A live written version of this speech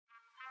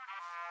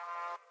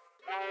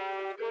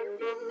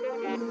We are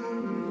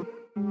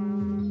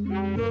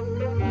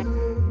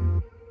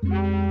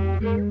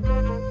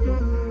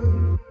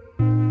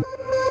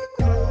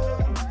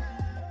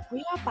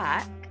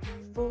back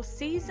for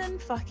season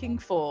fucking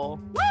 4.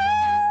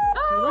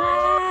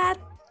 What?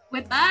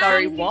 We're back.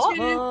 Sorry, what?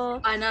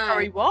 I know.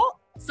 Sorry, what?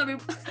 Sorry,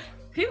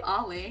 who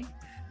are we?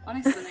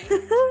 Honestly.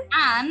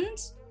 And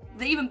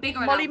the even bigger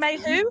Molly May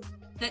who?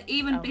 The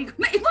even Oh. bigger...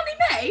 Molly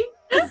May?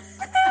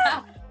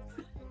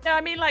 No,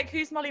 I mean, like,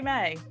 who's Molly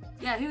May?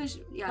 Yeah, who is...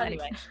 Yeah.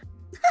 Anyway.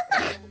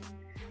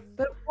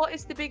 But what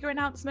is the bigger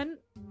announcement?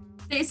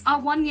 It's our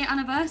 1 year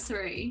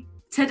anniversary.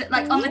 On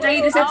the day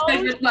this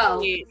episode...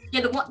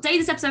 the day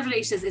this episode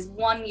releases is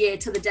 1 year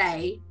to the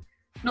day.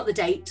 Not the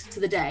date, to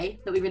the day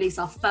that we release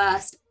our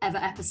first ever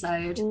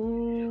episode.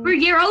 Ooh. We're a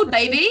year old,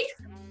 baby.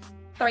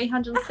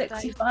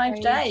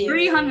 365 days.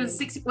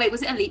 360. Wait,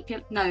 was it a leap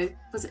year? No,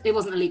 it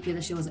wasn't a leap year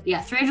this year, was it?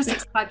 Yeah,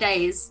 365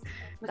 days.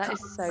 That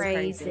is so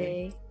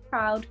crazy.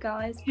 Proud,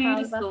 guys. Who'd Proud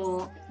have of us.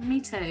 thought? Me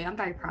too. I'm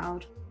very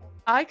proud.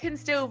 I can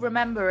still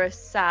remember us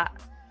sat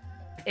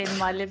in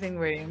my living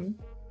room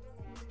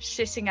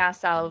shitting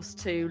ourselves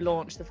to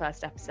launch the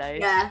first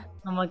episode. Yeah.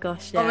 Oh my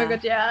gosh, yeah. Oh my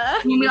god, yeah.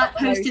 When we So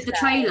posted the sad.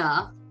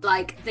 trailer,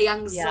 like the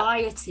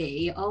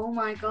anxiety. Oh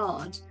my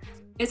god.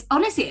 It's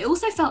honestly, it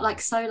also felt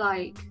like so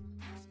like,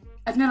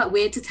 I don't know, like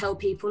weird to tell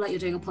people like you're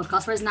doing a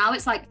podcast. Whereas now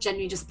it's like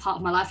genuinely just part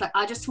of my life. Like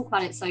I just talk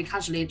about it so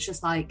casually. It's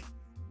just like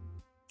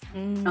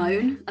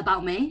known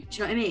about me. Do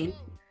you know what I mean?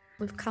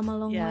 We've come a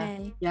long Yeah.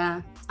 way.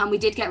 Yeah. And we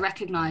did get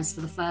recognised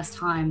for the first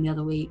time the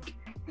other week.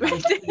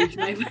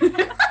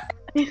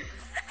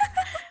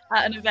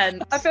 At an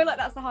event. I feel like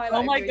that's the highlight.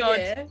 Oh my of your god,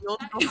 year. you're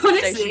the Honestly?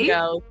 conversation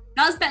girl.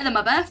 That was better than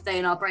my birthday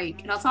and our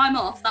break. And our time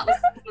off, that was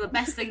one of the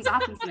best things that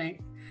happened to me.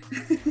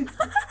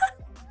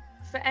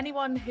 For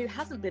anyone who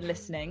hasn't been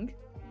listening,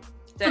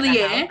 For the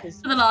year,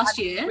 for the last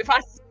year. we've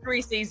had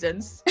 3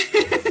 seasons.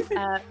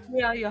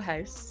 We are your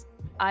hosts.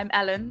 I'm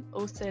Ellen,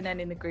 also known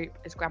in the group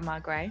as Grandma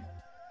Grey.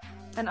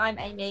 And I'm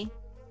Amy.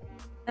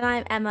 And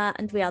I'm Emma,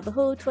 and we are the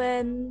Hall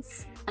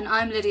Twins. And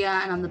I'm Lydia,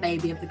 and I'm the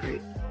baby of the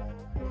group.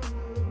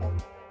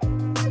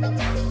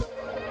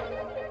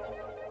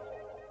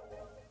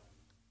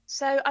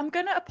 So I'm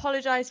going to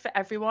apologise for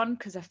everyone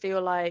because I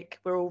feel like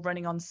we're all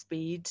running on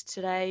speed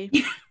today.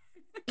 I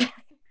feel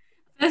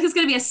like it's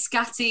going to be a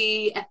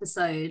scatty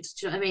episode.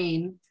 Do you know what I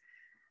mean?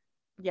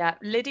 Yeah,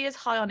 Lydia's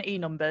high on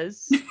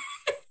E-numbers.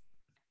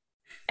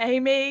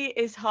 Amy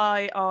is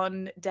high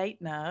on date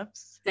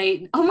nerves.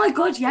 Oh my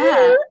god,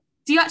 yeah.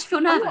 Do you actually feel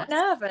I'm nervous? not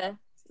nervous.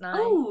 No.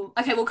 Oh,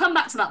 okay, we'll come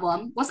back to that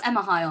one. What's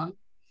Emma high on?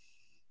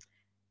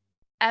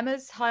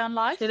 Emma's high on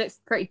life. She looks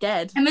pretty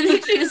dead. Emma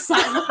literally just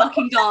sat in the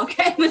fucking dark.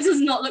 Emma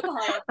does not look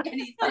high on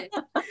anything.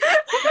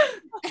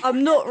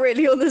 I'm not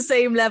really on the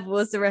same level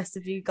as the rest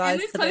of you guys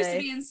Emma's close to today.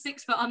 being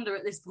 6 foot under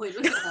at this point.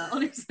 Look at her,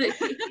 honestly.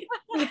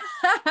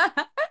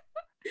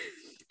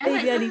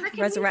 Maybe I need to reckon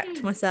resurrect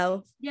you-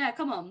 myself. Yeah,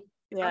 come on.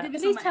 Yeah. I'll give you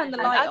Please some turn the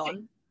energy. light I think-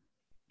 on.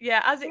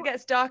 Yeah, as it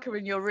gets darker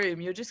in your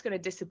room, you're just going to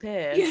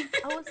disappear. Yeah.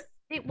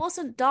 It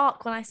wasn't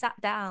dark when I sat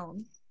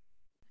down.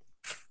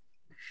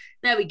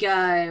 There we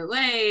go.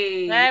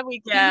 Wait. There we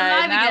go. He's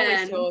alive Now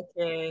again. we're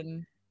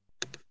talking.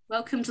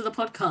 Welcome to the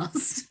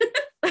podcast.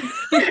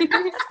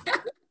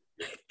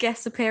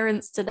 Guest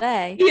appearance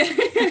today.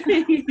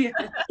 Yeah.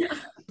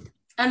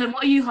 Ellen,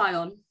 what are you high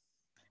on?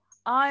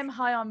 I'm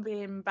high on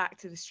being back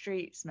to the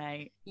streets,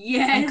 mate.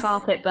 Yes. And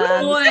carpet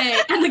burn. Boy,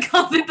 and the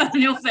carpet burn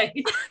in your face.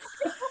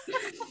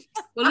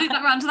 We'll loop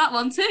that round to that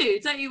one too.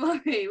 Don't you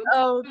worry. We'll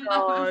Oh, loop that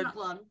round to God. that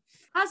one.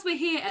 As we're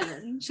here,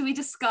 Ellen, shall we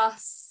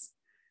discuss?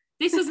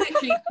 This was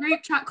literally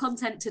group chat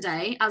content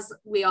today, as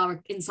we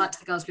are inside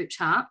the girls group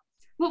chat.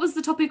 What was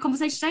the topic of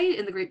conversation today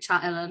in the group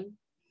chat, Ellen?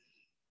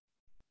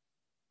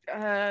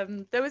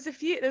 There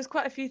was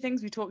quite a few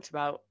things we talked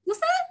about. Was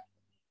there?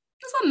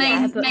 That's one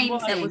main, Yeah, but main what-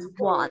 There thing. was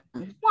one.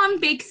 One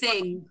big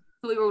thing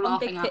that we were all One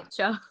big laughing at.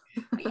 picture.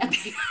 Yeah.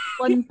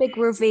 One big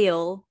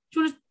reveal.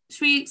 Should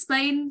we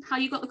explain how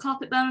you got the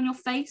carpet burn on your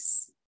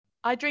face?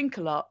 I drink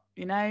a lot,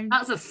 you know.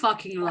 That's a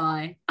fucking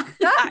lie.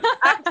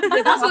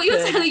 Accident That's what you're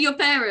happened. telling your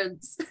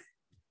parents.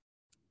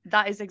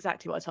 That is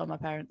exactly what I told my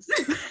parents.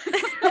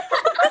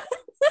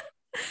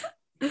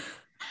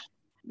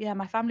 Yeah,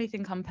 my family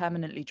think I'm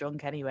permanently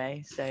drunk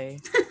anyway, so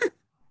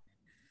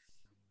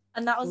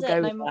And that was We'll it.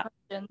 go No with more that.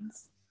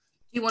 questions.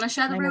 Do you want to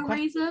share the No more real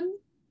questions. reason?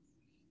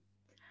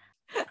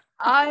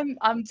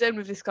 I'm done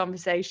with this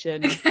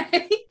conversation.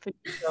 Okay.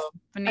 Finito.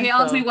 Okay,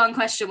 answer me one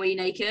question. Were you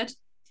naked?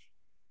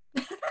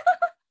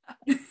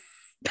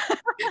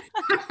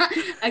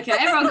 Okay,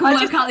 everyone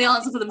can work out the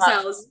answer for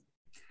themselves.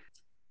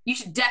 You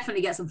should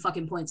definitely get some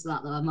fucking points for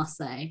that, though, I must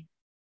say.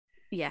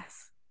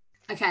 Yes.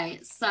 Okay,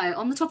 so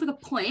on the topic of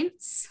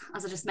points,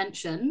 as I just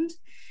mentioned,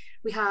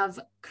 we have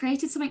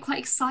created something quite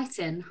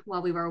exciting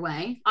while we were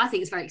away. I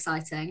think it's very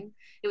exciting.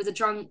 It was a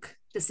drunk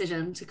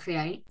decision to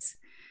create,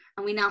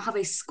 and we now have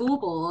a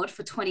scoreboard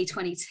for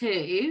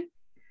 2022,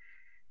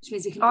 which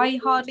means we can. I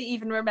hardly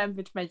even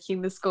remembered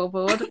making the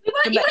scoreboard. You The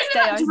weren't next day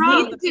that I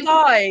drunk. Did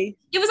I?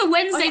 It was a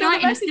Wednesday I saw night the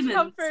in a message come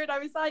Simmons. through and I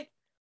was like,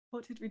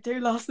 What did we do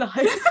last night?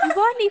 You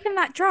weren't even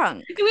that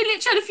drunk. We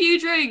literally had a few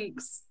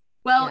drinks.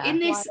 Well, Yeah. in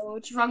this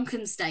Wild.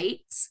 drunken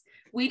state,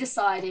 we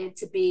decided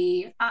to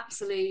be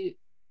absolute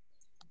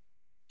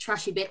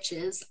trashy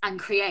bitches and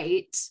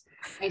create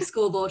a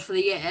scoreboard for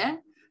the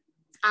year.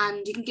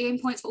 And you can gain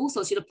points for all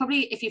sorts. You'll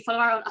probably, if you follow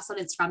us on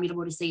Instagram, you'll have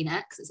already seen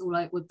it because it's all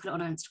like we put it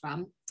on our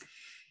Instagram.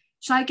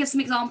 Shall I give some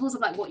examples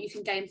of like what you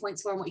can gain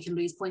points for and what you can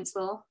lose points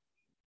for?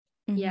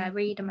 Yeah,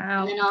 read them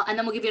out. And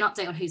then we'll give you an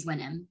update on who's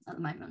winning at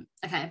the moment.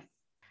 Okay.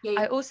 Yeah.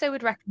 I also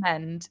would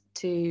recommend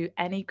to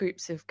any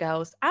groups of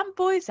girls and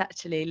boys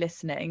actually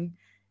listening,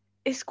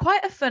 it's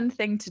quite a fun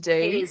thing to do.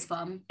 It is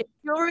fun. If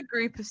you're a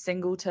group of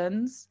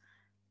singletons,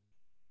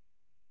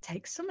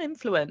 take some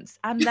influence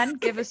and then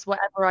give us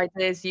whatever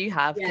ideas you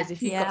have, because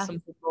if you've Yeah. got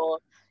something more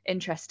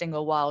interesting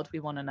or wild, we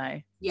want to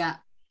know. Yeah.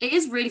 It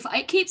is really fun.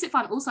 It keeps it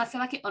fun. Also, I feel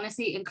like it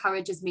honestly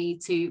encourages me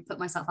to put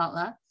myself out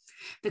there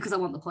because I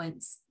want the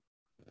points.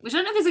 Which I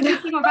don't know if it's a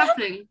good thing or a bad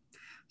thing,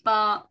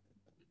 but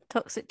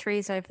Toxic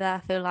Trees over there, I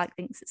feel like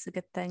thinks it's a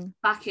good thing.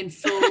 back in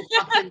full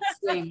fucking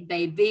swing,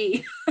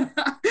 baby.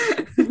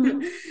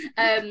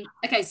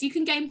 Okay, so you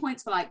can gain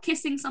points for like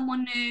kissing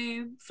someone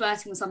new,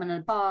 flirting with someone in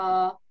a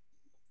bar,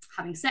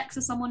 having sex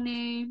with someone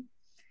new,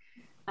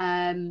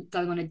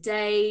 going on a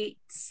date.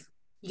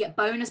 You get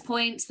bonus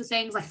points for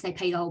things like if they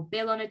pay the whole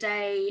bill on a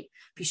date,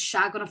 if you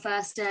shag on a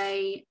first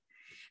date,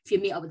 if you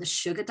meet up with a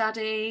sugar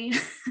daddy.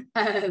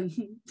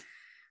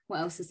 What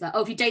else is there?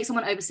 Oh, if you date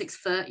someone over 6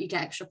 foot, you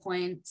get extra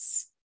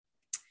points.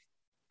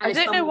 And I if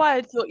don't know someone- why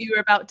I thought you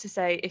were about to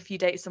say if you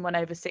date someone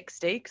over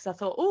 60, because I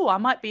thought, oh, I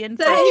might be in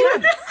for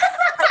Same.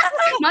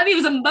 Might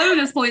be some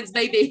bonus points,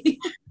 baby.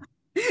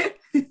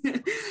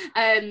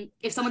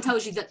 If someone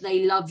tells you that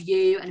they love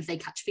you and if they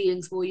catch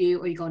feelings for you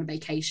or you go on a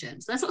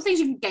vacation. So that's sort of things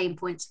you can gain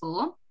points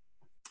for.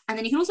 And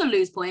then you can also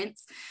lose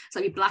points. So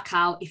if you black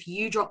out, if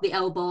you drop the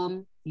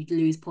L-bomb, you'd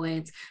lose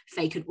points.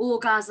 Fake an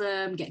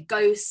orgasm, get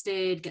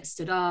ghosted, get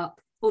stood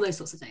up, all those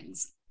sorts of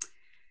things.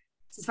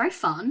 So it's very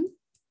fun,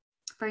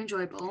 very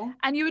enjoyable.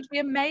 And you would be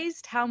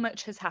amazed how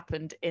much has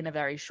happened in a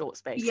very short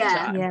space Yeah.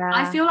 of time. Yeah.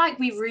 I feel like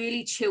we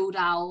really chilled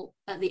out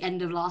at the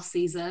end of last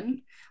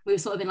season. We were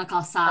sort of in like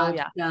our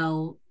sad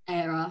girl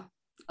era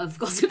of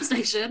Gossip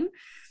Station.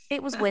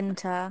 It was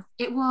winter.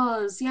 It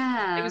was,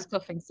 yeah. It was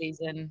cuffing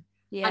season.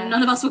 Yeah. And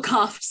none of us were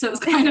cuffed, so it was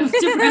kind of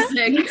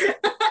depressing.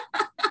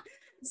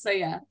 So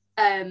yeah,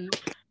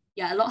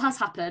 a lot has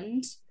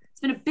happened. It's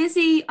been a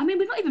busy. I mean,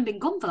 we've not even been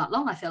gone for that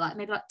long. I feel like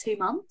maybe like 2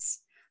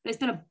 months, but it's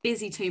been a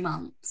busy 2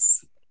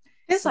 months.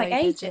 It's So like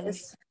busy.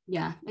 ages.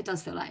 Yeah, it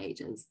does feel like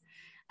ages.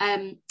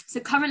 So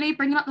currently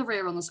bringing up the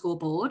rear on the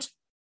scoreboard,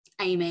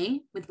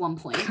 Amy with 1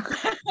 point.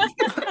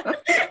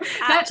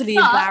 Actually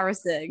But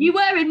embarrassing. You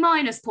were in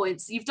minus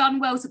points. You've done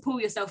well to pull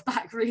yourself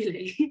back,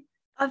 really,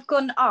 I've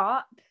gone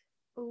up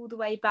all the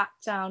way back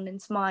down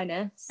into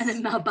minus. and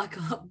then now back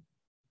up.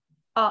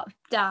 Up,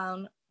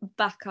 down,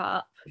 back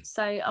up.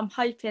 So I'm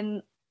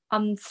hoping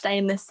I'm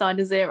staying this side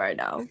of zero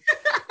now.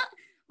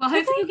 Well,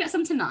 hopefully you'll get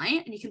some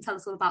tonight, and you can tell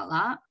us all about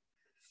that.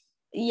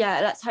 Yeah,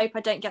 let's hope I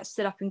don't get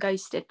stood up and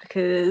ghosted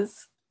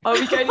because I'll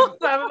be going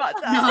further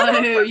back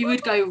down. No, you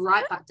would go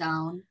right back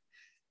down.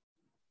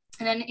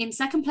 And then in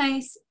second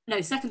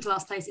to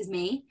last place is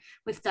me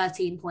with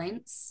 13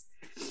 points.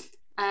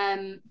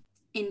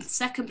 In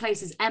second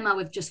place is Emma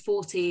with just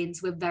 14,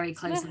 so we're very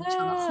close to each other.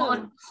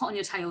 Hot on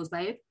your tails,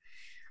 babe.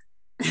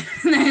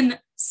 And then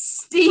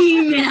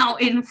steaming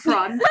out in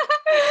front,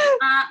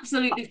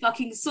 absolutely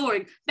fucking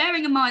soaring.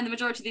 Bearing in mind the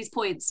majority of these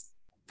points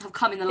have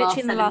come in the last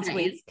Literally in 7 the last days.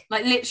 week.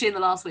 Like literally in the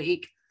last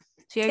week.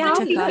 She Yeah, overtook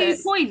I'll be 22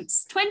 us.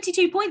 points.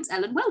 22 points,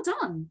 Ellen. Well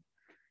done.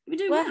 You're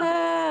doing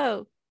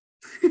well.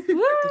 Woohoo!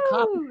 The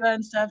carpet Woo!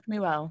 burn served me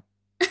well.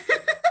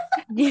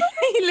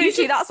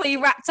 Literally, that's why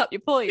you racked up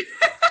your points.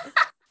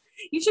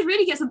 You should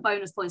really get some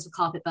bonus points for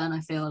carpet burn.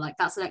 I feel like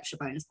that's an extra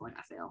bonus point.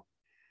 I feel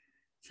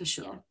for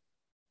sure.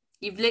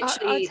 You've I'll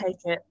literally take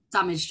it.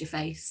 damaged your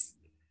face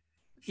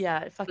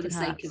Yeah, it for fucking the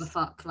sake of a hurts.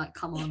 fuck. Like,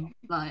 come on,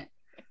 like,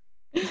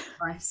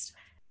 Christ.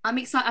 I'm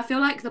excited. I feel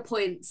like the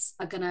points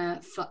are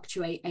gonna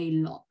fluctuate a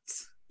lot.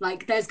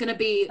 Like, there's gonna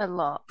be A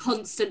lot.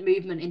 constant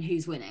movement in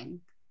who's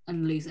winning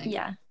and losing.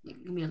 Yeah. It's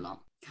gonna be a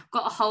lot.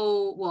 Got a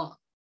whole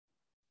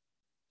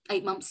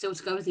 8 months still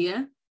to go with the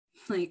year.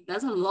 Like,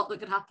 there's a lot that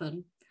could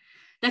happen.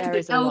 There could There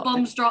is be a lot L that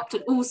bombs could dropped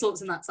and all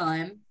sorts in that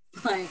time.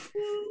 Like,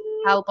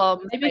 Hell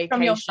bomb, Maybe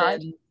from your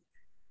side.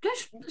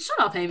 vacation. shut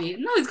up, Amy.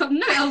 No,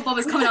 no L bomb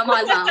is coming out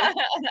my mouth.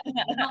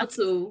 Not at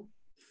all.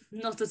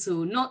 Not at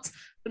all.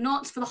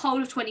 Not for the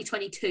whole of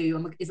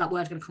 2022. Is that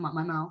word going to come out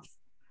my mouth?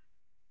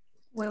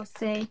 We'll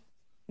see.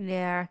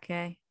 Yeah,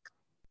 okay.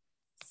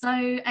 So,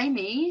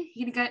 Amy,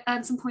 you gonna go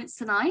earn some points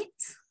tonight?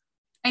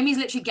 Amy's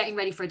literally getting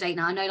ready for a date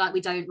now. I know, like, we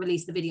don't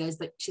release the videos,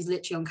 but she's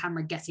literally on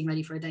camera getting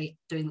ready for a date,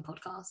 doing the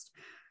podcast.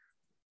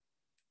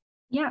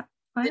 Yeah,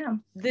 I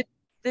am.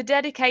 The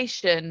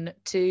dedication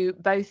to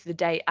both the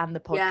date and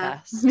the Yeah.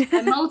 podcast.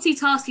 A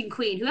multitasking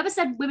queen. Whoever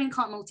said women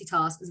can't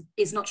multitask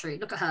is not true.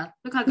 Look at her.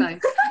 Look at her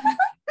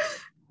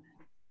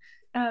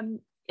go.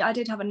 I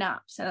did have a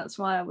nap, so that's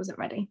why I wasn't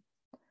ready.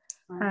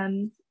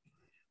 Right.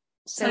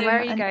 So where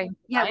are you and- going?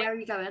 Yeah, where are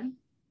you going?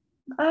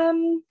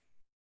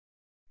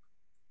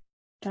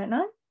 Don't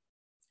know.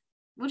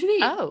 What do you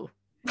mean? Oh.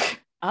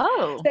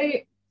 Oh.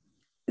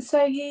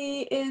 So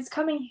he is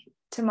coming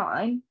to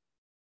mine,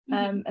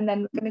 Mhm. and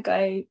then we're gonna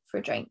go for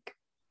a drink.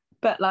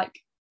 But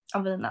like,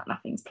 other than that,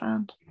 nothing's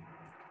planned.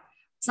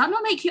 Does that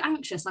not make you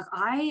anxious? Like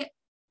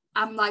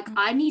I'm like,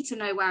 I need to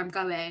know where I'm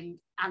going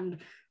and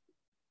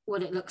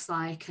what it looks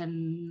like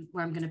and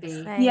where I'm gonna be.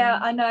 Same. Yeah,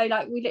 I know.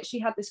 Like, we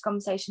literally had this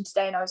conversation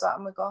today, and I was like,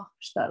 oh my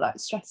gosh, that like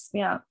stresses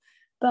me out.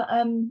 But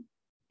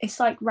it's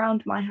like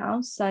round my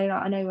house, so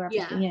like I know where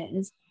everything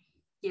is.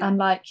 Yeah. And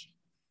like,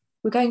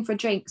 we're going for a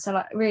drink, so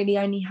like really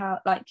only how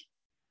like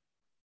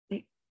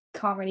it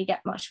can't really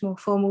get much more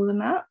formal than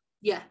that.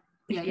 Yeah.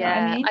 You Yeah. know Yeah. what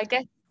I Yeah, mean? I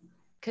guess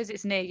because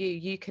it's near you,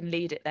 you can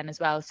lead it then as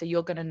well. So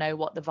you're going to know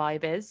what the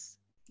vibe is.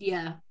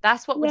 Yeah.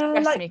 That's what would Yeah,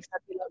 stress like- me, because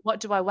I'd be like, what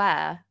do I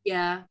wear?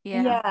 Yeah.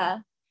 Yeah.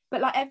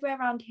 But like everywhere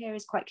around here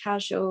is quite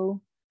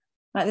casual.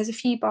 Like, there's a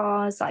few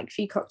bars, like a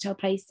few cocktail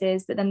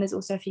places, but then there's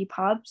also a few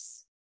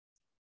pubs.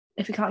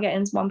 If we can't get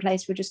into one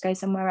place, we'll just go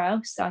somewhere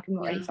else. So I'm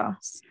not really Yeah.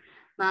 fast.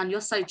 Man,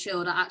 you're so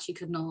chilled. I actually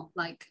could not,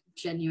 like,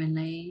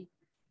 genuinely,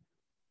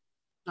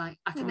 like,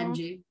 I commend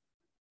you.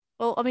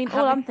 Well, I mean,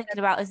 all Having I'm thinking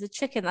about is the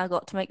chicken I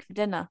got to make for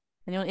dinner,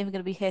 and you're not even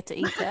going to be here to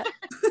eat it.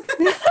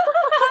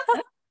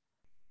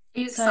 Are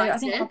you So I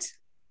excited? think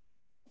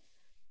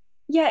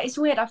Yeah, it's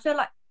weird. I feel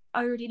like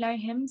I already know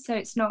him, so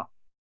it's not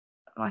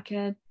like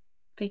a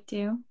big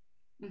deal.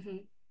 hmm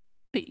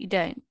But you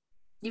don't.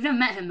 You've never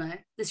met him though.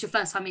 This is your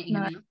first time meeting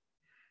No. him.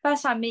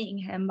 First time meeting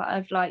him, but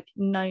I've like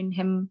known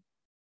him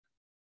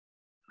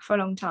for a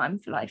long time,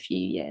 for like a few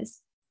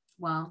years.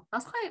 Wow,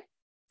 that's quite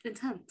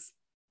intense.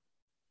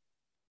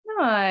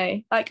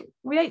 No, like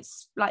we don't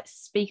like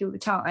speak all the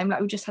time.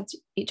 Like we just had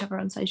each other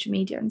on social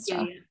media and Yeah,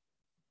 stuff.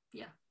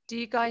 yeah. Do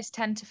you guys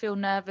tend to feel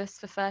nervous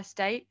for first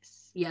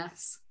dates?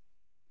 Yes.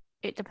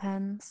 It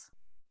depends.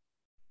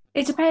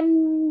 It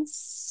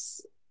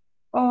depends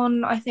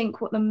on, I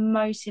think, what the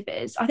motive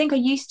is. I think I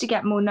used to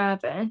get more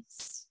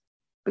nervous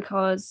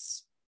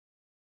because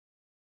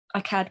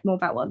I cared more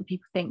about what other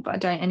people think, but I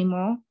don't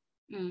anymore.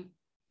 Mm.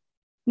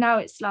 Now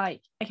it's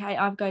like, okay,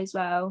 either goes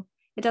well,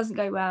 it doesn't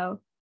go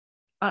well,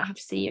 I don't have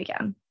to see you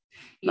again.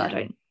 But Yeah. I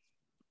don't.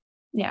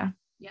 Yeah.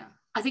 Yeah.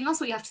 I think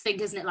that's what you have to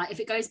think, isn't it? Like, if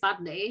it goes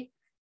badly,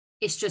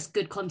 it's just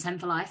good content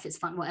for life. It's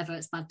fun, whatever.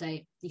 It's a bad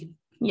date. You can.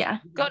 Yeah.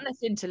 Got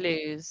nothing to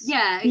lose.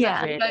 Yeah, exactly.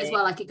 Yeah. If it goes Really.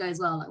 well, like it goes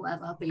well, like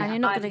whatever. But yeah, And you're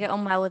not going to I'm- get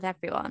on well with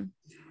everyone.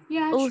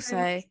 Yeah. Also,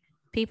 true.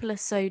 people are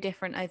so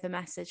different over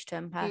message to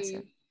in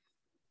person.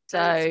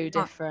 So You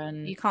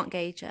different. You can't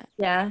gauge it.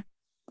 Yeah.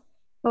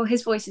 Well,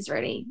 his voice is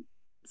really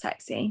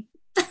sexy.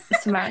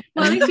 It's American.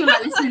 Well, at least you're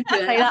like listening to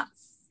it.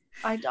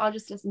 So I'll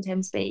just listen to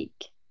him speak.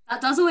 That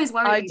does always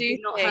worry I me if do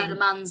you've not heard a think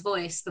man's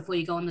voice before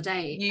you go on the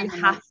date. You and then,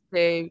 have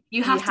to.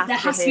 You have to. There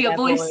has to hear be a their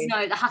voice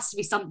note. There has to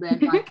be something.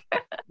 Like,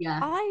 yeah.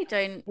 I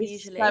don't It's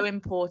usually. so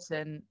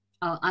important.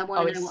 Oh, I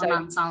want to it's know what so- a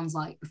man sounds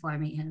like before I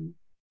meet him.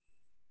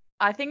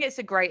 I think it's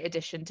a great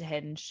addition to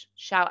Hinge.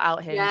 Shout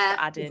out Hinge Yeah,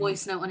 for adding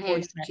voice note on voice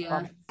Hinge. note Yeah.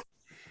 on.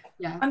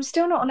 Yeah. I'm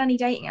still not on any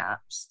dating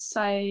apps,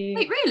 so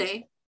Wait,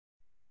 really?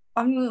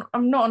 I'm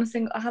not on a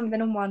single. I haven't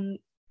been on one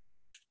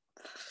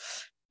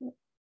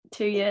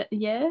 2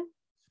 year.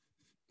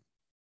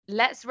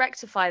 Let's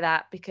rectify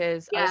that,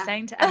 because I was Yeah.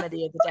 saying to Emma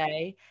the other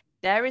day,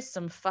 there is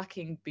some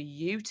fucking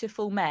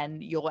beautiful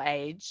men your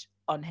age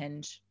on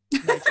Hinge.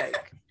 No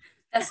joke.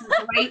 There's some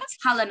great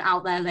talent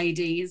out there,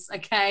 ladies.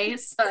 Okay,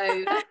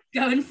 so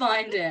go and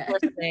find it.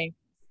 Trust me.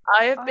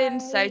 I have been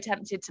so I-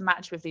 tempted to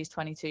match with these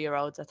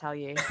 22-year-olds, I tell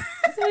you.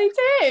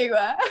 22.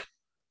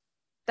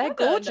 They're Good.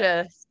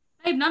 gorgeous.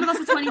 Babe, none of us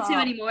are 22 Oh.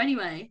 anymore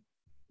anyway.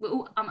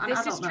 I'm an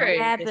This is adult now. true.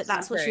 Yeah, This but is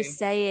that's what she's true.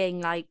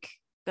 saying. Like,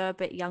 go a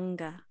bit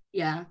younger.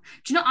 Yeah.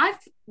 Do you know,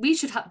 we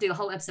should do a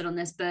whole episode on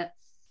this, but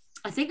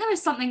I think there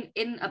is something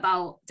in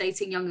about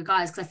dating younger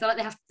guys, because I feel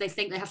like they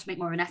think they have to make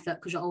more of an effort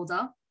because you're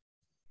older.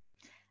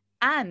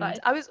 And But-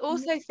 I was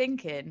also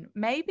thinking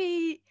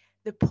maybe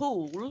the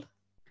pool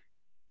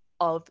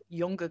of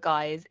younger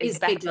guys is Is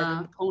better bigger.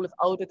 than the pool of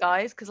older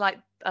guys, because like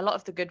a lot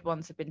of the good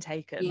ones have been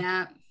taken.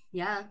 Yeah.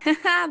 Yeah.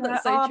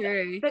 That's so Oh,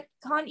 true. But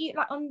can't you,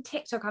 like, on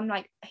TikTok, I'm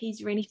like,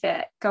 he's really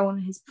fit. Go on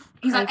his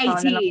He's like profile,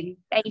 and then I'm 18.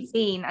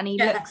 18, and he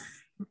Yeah. looks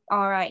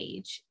our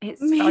age.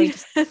 It's Me very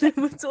and Helen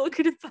were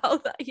talking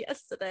about that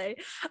yesterday,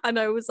 and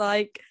I was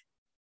like,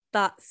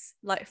 "That's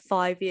like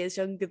 5 years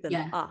younger than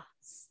Yeah.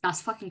 us."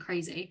 That's fucking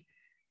crazy.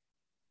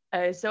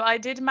 So I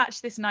did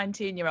match this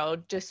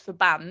 19-year-old just for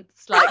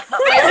bants. Like,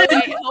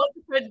 wait,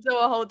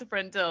 hold the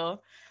front door.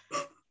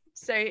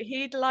 So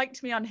he'd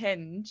liked me on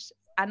Hinge,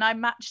 and I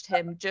matched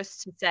him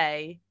just to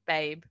say,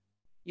 babe,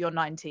 you're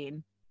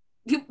 19.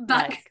 You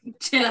back,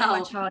 chill my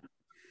out. child.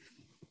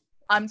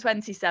 I'm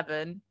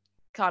 27.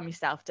 Calm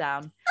yourself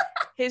down.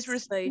 His So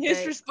his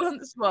dope.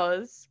 response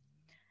was,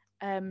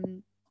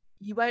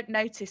 you won't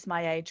notice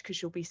my age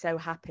because you'll be so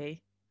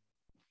happy.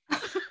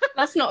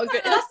 That's not a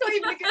good. That's not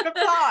even a good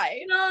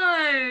reply.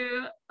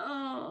 No.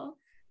 Oh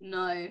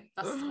no,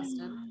 that's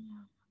disgusting.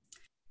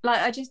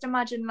 Like, I just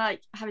imagine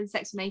like having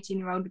sex with an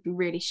 18-year-old would be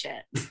really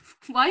shit.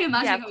 Why are you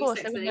imagining Yeah, of having course,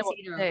 sex they with an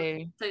wouldn't know what to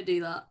 18-year-old? do. Don't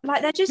do that.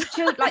 Like, they're just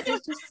chill. Like, they're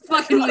just It's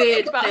fucking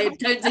weird, But- babe.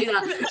 Don't do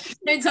that.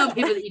 Don't tell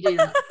people that you do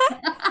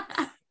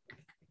that.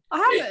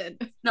 I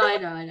haven't. No,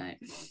 I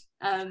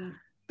know.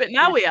 But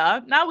now we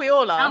are. Now we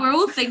all Now are. we're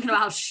all thinking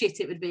about how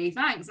shit it would be.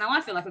 Thanks. Now I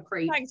feel like a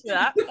creep. Thanks for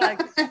that.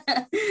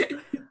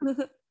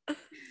 Thanks.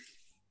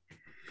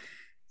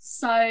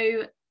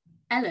 So,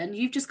 Ellen,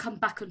 you've just come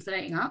back onto the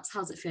dating apps.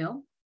 How's it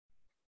feel?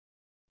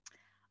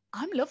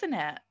 I'm loving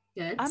it.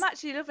 Good. I'm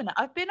actually loving it.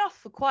 I've been off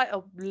for quite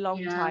a long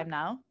Yeah. time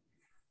now.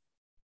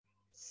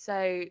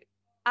 So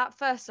at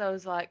first I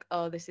was like,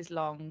 oh, this is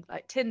long.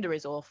 Like Tinder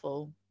is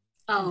awful.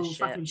 oh, shit.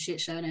 fucking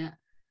shit showing it.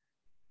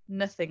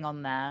 Nothing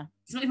on there.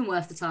 It's not even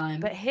worth the time.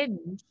 But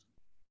Hinge,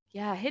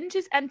 yeah, Hinge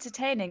is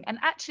entertaining. And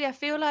actually I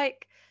feel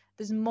like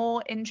there's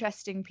more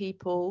interesting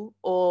people,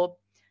 or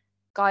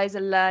guys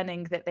are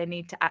learning that they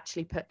need to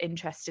actually put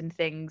interest in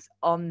things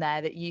on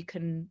there that you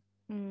can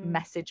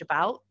message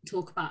about,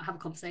 Talk about, have a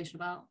conversation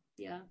about.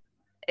 Yeah.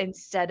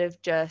 instead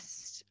of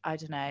just, I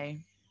don't know,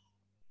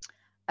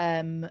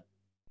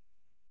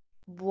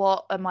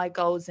 what are my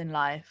goals in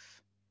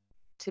life?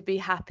 To be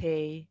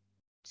happy,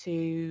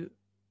 to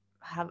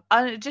have,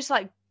 just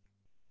like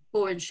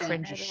Boring shit.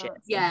 cringy shit.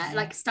 Yeah,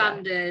 like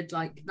standard,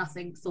 like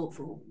nothing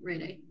thoughtful,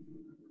 really.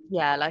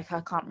 Yeah, like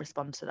I can't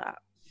respond to that.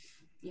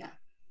 Yeah,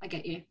 I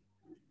get you.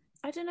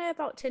 I don't know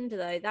about Tinder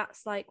though.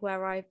 That's like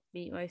where I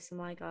meet most of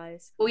my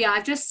guys. Well, yeah,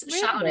 I've just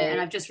shut on it, Really?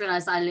 and I've just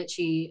realised that I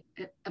literally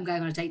am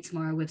going on a date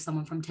tomorrow with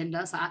someone from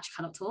Tinder, so I actually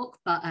cannot talk.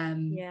 But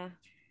Yeah.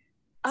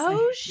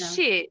 Oh yeah.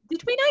 shit,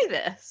 did we know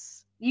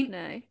this? you,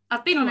 No.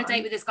 I've been on a Come date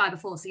on. with this guy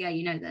before, so yeah,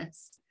 you know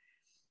this.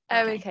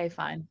 Oh, okay,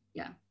 fine.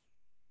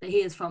 But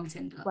he is from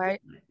Tinder. Where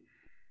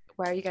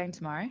are you going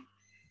tomorrow?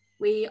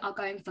 We are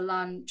going for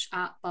lunch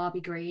at Barbie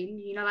Green.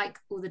 You know, like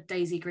all the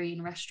Daisy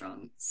Green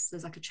restaurants.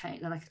 There's like a chain.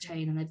 They're like a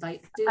chain, and they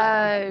like do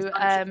like,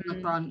 like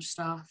brunch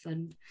stuff,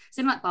 and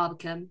same like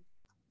Barbican.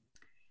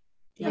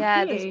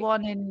 Yeah, there's Cute.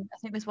 one in, I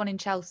think there's one in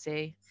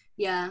Chelsea.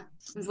 Yeah,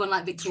 there's one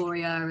like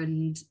Victoria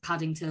and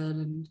Paddington,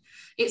 and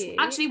it's Cute.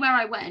 actually where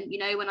I went. You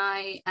know, when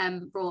I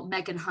brought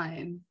Megan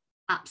home,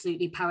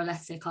 absolutely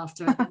paralytic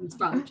after a bottomless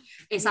brunch.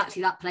 It's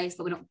actually that place,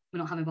 but we're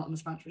not having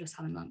bottomless brunch. We're just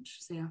having lunch.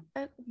 So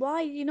yeah. Why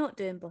are you not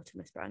doing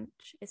bottomless brunch?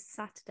 It's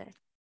Saturday.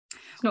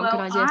 It's not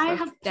Well, a good idea. I for a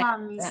have date,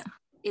 plans is it?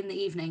 in the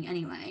evening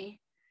anyway,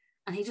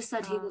 and he just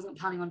said he Oh. wasn't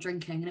planning on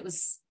drinking, and it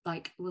was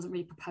like it wasn't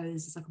really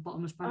proposed as like a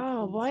bottomless brunch.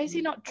 Oh, why is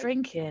he not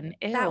drinking?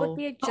 Ew. That would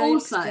be a But joke.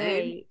 also,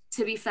 date.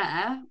 to be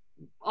fair,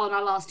 on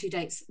our last 2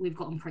 dates, we've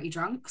gotten pretty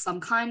drunk, so I'm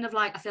kind of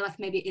like, I feel like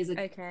maybe it is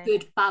a Okay.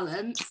 good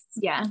balance.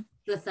 Yeah.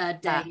 The third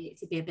Yeah. date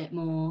to be a bit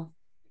more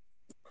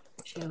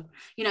chill.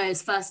 You know,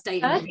 it's first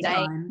date in First the date?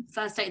 daytime.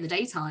 First date in the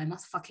daytime.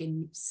 That's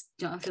fucking.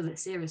 I feel a bit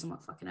serious. I'm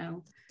like fucking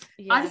hell.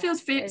 Yeah, Either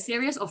feels it is.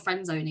 serious or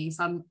friend zoney.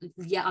 So I'm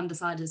yet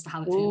undecided as to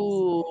how it feels.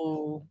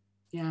 Ooh.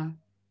 Yeah,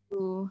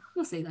 Ooh.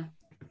 we'll see though.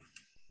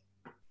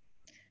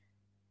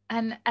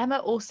 And Emma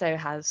also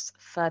has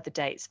further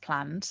dates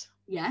planned,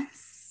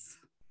 Yes.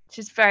 which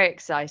is very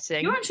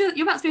exciting. You're about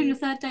to be on your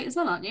third date as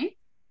well, aren't you?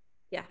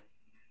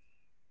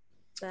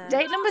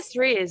 Date number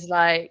 3 is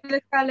like,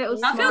 Look at her little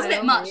That feels a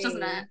bit smile. much,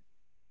 doesn't it?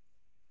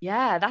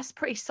 yeah, that's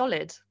pretty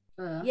solid.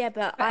 Yeah,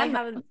 but But I Emma-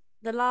 haven't.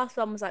 The last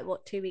one was like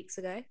what, 2 weeks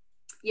ago?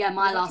 Yeah,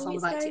 my Was that last 2 one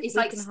was weeks like ago? it's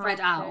Week like and a spread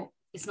half out. ago.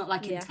 It's not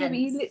like Yeah. intense. Yeah, but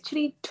you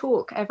literally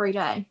talk every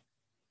day.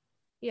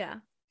 Yeah.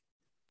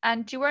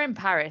 And you were in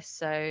Paris,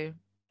 so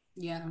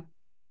Yeah.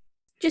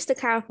 Just to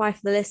clarify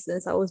for the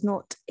listeners, I was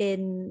not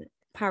in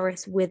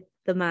Paris with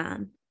the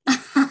man.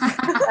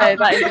 oh,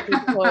 that is a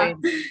good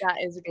point. That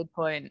is a good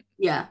point.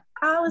 Yeah.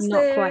 I was Not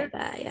there. quite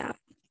there, yeah.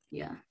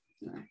 Yeah.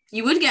 No.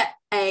 You would get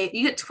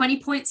 20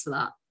 points for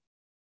that.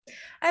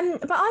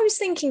 But I was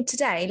thinking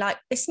today, like,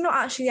 it's not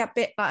actually that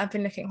bit. Like, I've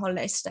been looking at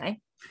holidays today.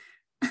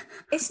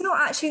 It's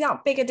not actually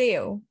that big a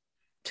deal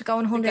to go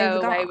on To holiday go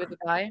with a away guy. with a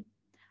guy.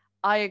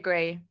 I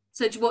agree.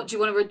 So do you want to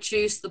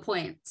reduce the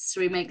points?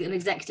 Should we make an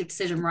executive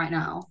decision right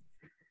now?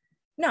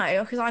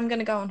 No, because I'm going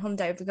to go on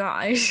holiday with a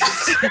guy.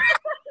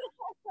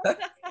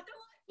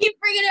 Keep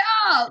bringing it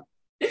up.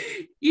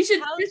 You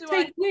should How just do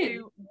I take win.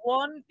 do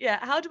one?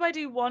 Yeah, how do I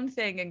do one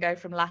thing and go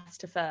from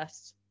last to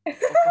first? Or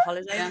for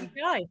holiday Yeah. with a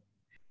guy?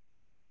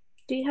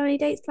 Do you have any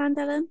dates planned,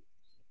 Ellen?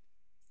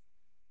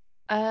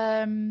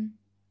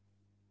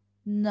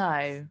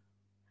 No.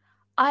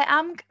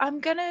 I'm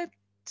gonna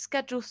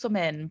schedule some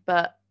in,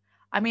 but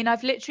I mean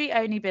I've literally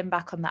only been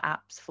back on the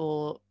apps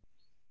for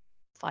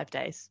 5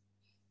 days.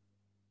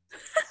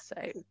 So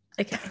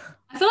Okay.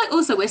 I feel like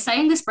also we're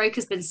saying this break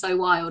has been so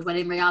wild when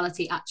in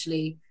reality,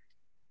 actually,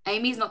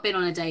 Amy's not been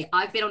on a date.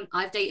 I've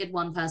dated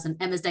one person,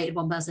 Emma's dated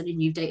one person,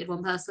 and you've dated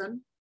one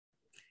person.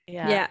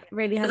 Yeah,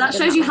 really But hasn't that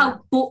been shows you bad.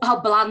 how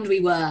bland we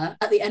were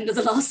at the end of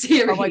the last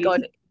series. oh my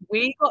god,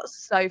 we got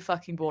so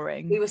fucking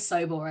boring. We were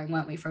so boring,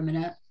 weren't we, for a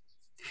minute?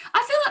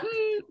 I feel like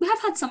we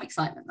have had some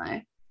excitement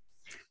though.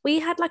 We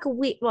had like a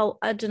week. Well,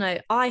 I don't know.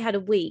 I had a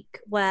week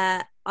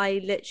where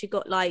I literally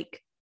got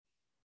like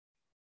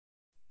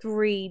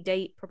 3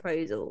 date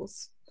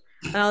proposals.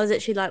 And I was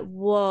literally like,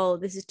 whoa,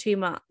 this is too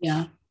much.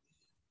 Yeah.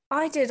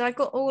 I did. I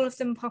got all of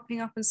them popping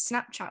up on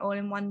Snapchat all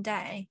in one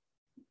day.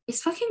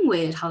 It's fucking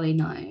weird how they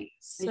know. They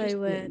So just do.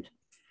 weird.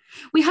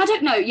 We had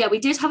it. No, yeah, we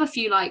did have a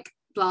few like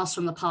blasts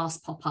from the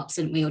past pop-ups,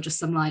 didn't we? Or just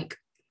some like,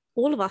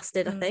 All of us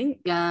did, I think.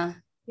 yeah,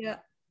 Yeah.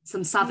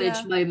 some savage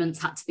Yeah.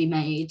 moments had to be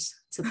made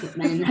to put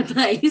men in their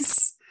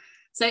place.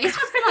 So it has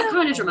been like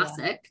kind of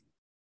dramatic.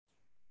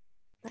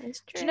 That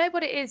is true. Do you know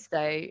what it is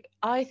though?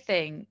 I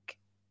think,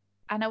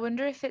 and I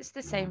wonder if it's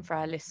the same for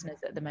our listeners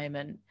at the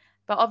moment,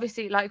 but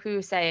obviously, like we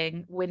were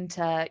saying,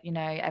 winter, you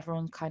know,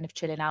 everyone's kind of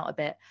chilling out a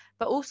bit,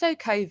 but also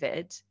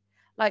COVID.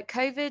 Like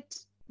COVID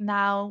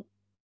now,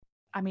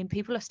 I mean,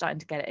 people are starting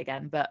to get it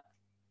again, but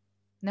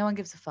no one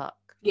gives a fuck.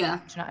 Yeah.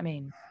 Do you know what I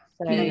mean?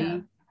 So Yeah.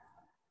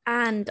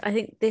 And I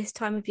think this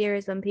time of year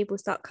is when people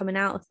start coming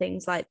out of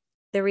things. Like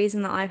the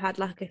reason that I've had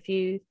like a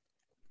few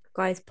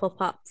guys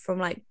pop up from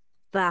like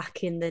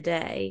back in the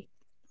day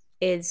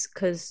is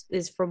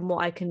from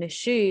what I can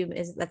assume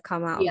is that they've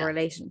come out of Yeah. a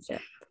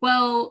relationship.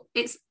 Well,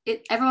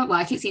 everyone. Well,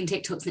 I keep seeing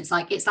TikToks, and it's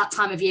like it's that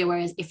time of year.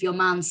 Whereas if your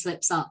man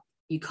slips up,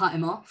 you cut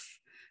him off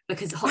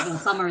because hot girl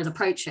summer is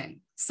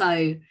approaching. So,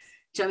 do you know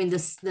what I mean?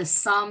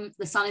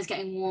 The sun is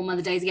getting warmer.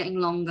 The days are getting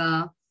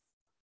longer.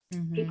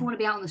 Mhm. People want to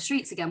be out on the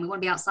streets again. We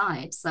want to be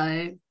outside. So,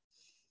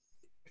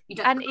 you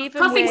don't. And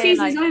even Cuffing we're,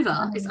 season's like,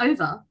 over. It's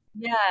over.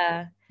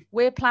 Yeah,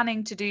 we're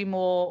planning to do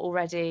more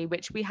already,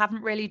 which we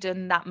haven't really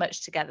done that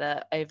much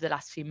together over the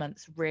last few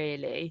months,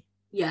 really.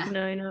 Yeah.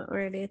 No, not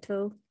really at all.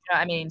 You know what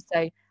I mean?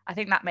 So I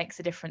think that makes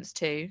a difference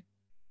too.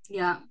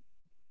 Yeah.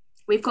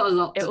 We've got a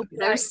lot. It'll be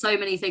There's so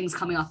many things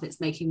coming up. It's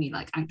making me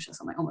like anxious.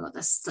 I'm like, oh my god,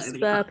 there's so many.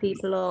 Spur things.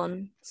 people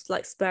on. It's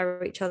like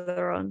spur each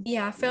other on.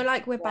 Yeah, I feel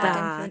like we're bad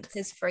Bad.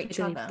 influences for We're each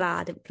gonna be other.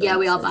 bad influences. Yeah,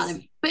 we are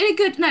bad, but in a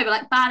good no, but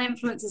like bad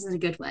influences in a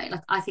good way.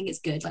 Like I think it's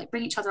good. Like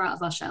bring each other out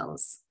of our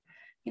shells.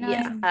 You know?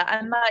 Yeah.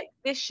 And like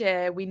this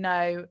year, we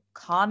know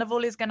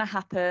Carnival is going to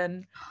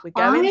happen. We're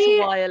going to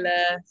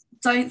wireless.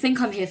 Don't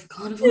think I'm here for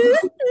carnival.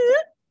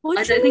 What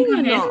I do you don't think mean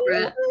I'm you're here not? for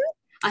it.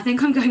 I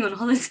think I'm going on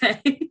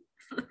holiday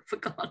for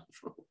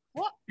carnival.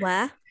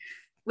 Where?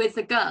 With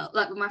the girl,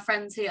 like with my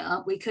friends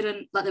here, we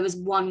couldn't, like there was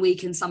 1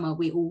 week in summer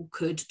we all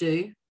could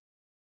do.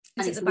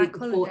 Is it it's the week bank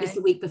before, holiday? it's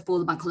the week before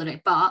the bank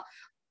holiday, but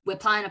we're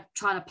trying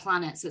to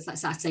plan it so it's like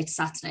Saturday to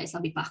Saturday, so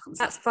I'll be back on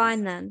That's Saturday.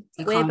 fine then.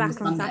 So We're Carnival's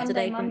back on Sunday.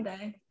 Saturday.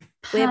 Monday.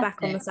 We're back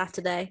on the Perfect.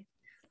 Saturday.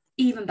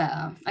 Even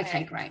better. Okay,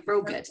 Okay. great. We're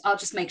all good. I'll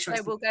just make sure So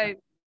it's we'll go.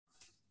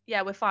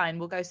 Yeah, we're fine.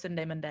 We'll go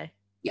Sunday, Monday.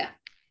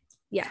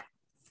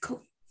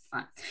 cool.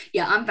 Right.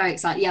 Yeah, I'm very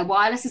excited. Yeah,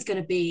 wireless is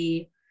going to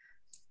be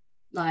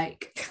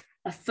like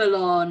a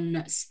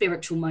full-on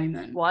spiritual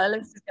moment.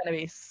 Wireless is going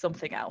to be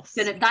something else.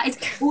 That is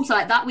also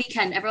like that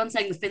weekend. Everyone's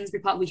saying the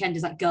Finsbury Park weekend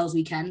is like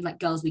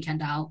girls'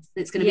 weekend out.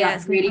 It's going to be Yeah, like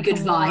it's really good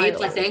fucking vibes. I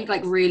wild. think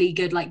like really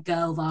good like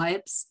girl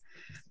vibes.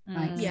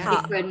 Like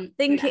Yeah. different.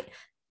 Think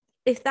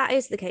if that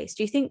is the case,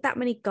 do you think that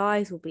many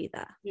guys will be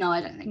there? No,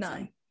 I don't think No.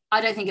 so. I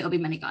don't think it'll be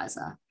many guys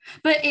there,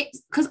 but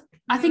it's because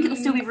I think it'll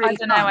still be really I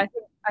don't know. fun.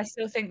 I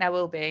still think there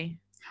will be.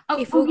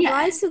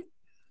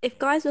 If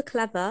guys were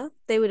clever,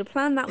 they would have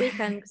planned that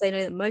weekend because they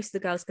know that most of the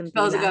girls can be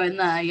girls are there. going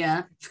there.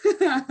 Yeah.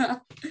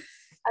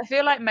 I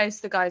feel like most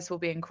of the guys will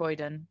be in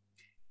Croydon.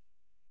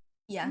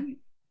 Yeah.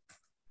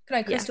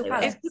 No, Crystal they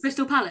Palace.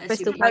 Crystal Palace.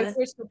 Crystal you mean? Palace.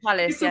 Crystal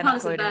Palace. Crystal Yeah, not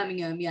Palace in Croydon.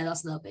 Birmingham. Yeah,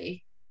 that's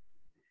lovely.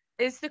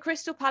 Is the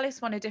Crystal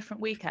Palace one a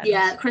different weekend?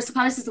 Yeah, Crystal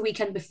Palace is the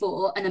weekend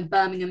before, and then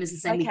Birmingham is the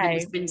same weekend Okay.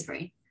 as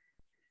Finsbury.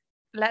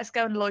 Let's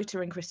go and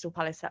loiter in Crystal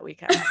Palace that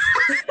weekend.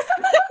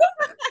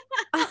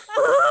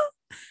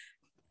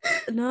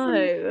 No.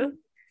 No,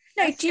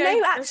 Let's do you go- know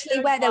let's actually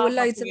go where there were bar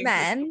loads hopping of in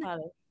Crystal men?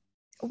 Palace.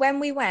 When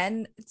we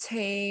went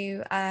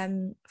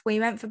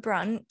for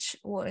brunch,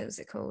 what was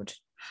it called?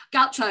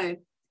 Gaucho.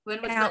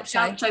 When we went to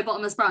Gaucho. Gaucho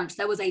Bottomless Brunch,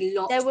 there was a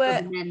lot There were-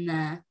 of men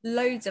there.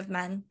 Loads of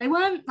men. They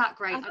weren't that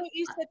great. I thought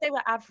you said they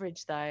were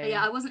average though.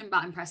 Yeah, I wasn't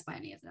that impressed by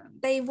any of them.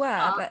 They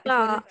were, but if we're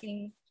Ah.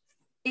 looking,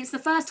 It's the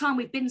first time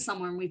we've been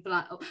somewhere and we've been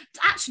like, oh.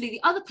 Actually,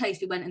 the other place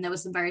we went and there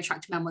was some very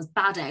attractive men was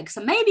Bad Egg.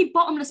 So maybe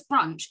Bottomless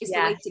Brunch is the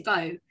way Yes. to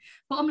go.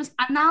 Bottomless,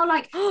 and now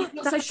like it's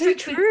not so That's so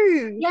strict. with-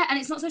 true. Yeah, and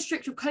it's not so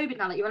strict with COVID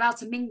now that you're allowed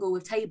to mingle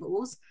with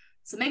tables.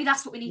 So maybe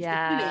that's what we need to be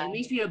Yeah. doing. We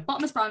need to be doing a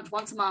Bottomless Brunch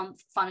once a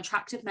month, find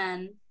attractive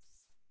men.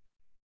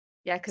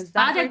 Yeah, because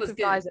Bad that Egg group was of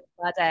good. guys at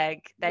Bad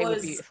Egg, they were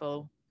Was-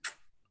 beautiful.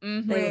 They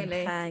Mhm. were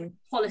Really? bang.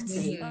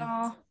 Quality. Mhm.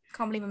 oh,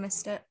 can't believe I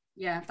missed it.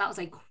 Yeah, that was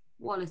a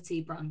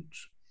quality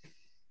brunch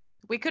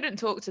We couldn't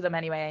talk to them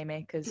anyway,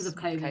 Amy, because because of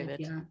COVID.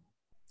 Yeah,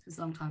 it's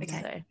a long time ago.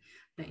 Okay. So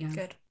But yeah,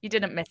 Good. you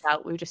didn't miss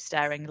out. We were just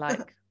staring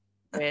like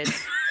weird,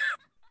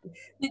 a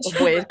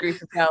Literally. weird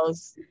group of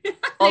girls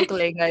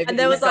ogling over. And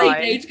there these was, like,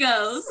 guys. Teenage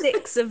girls.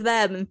 6 of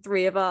them and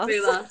 3 of us. Three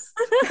of us.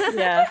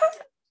 Yeah,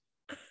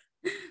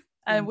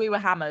 and we were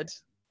hammered.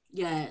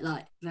 Yeah,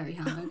 like very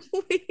hammered.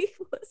 We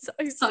were so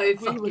So We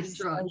fucking were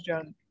so drunk.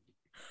 drunk.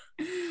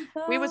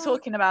 We were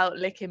talking about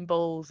licking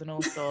balls and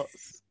all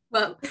sorts.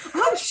 Well,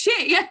 oh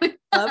shit, yeah.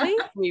 Were we?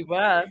 We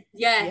were.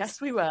 Yes.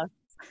 Yes, we were.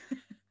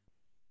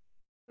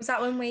 Was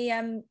that when we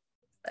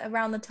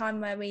around the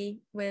time where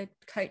we were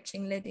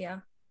coaching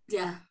Lydia?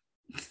 Yeah.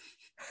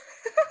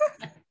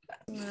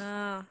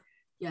 Ah,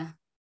 Yeah.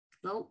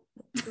 Well,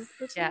 that's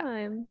the Yeah.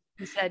 time.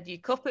 He said, "You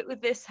cup it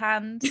with this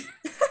hand."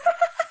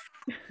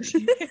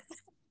 it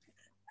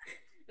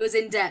was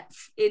in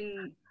depth.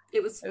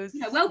 It was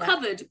well yeah.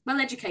 covered, well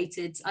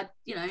educated.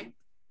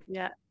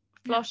 Yeah.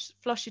 Floss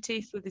your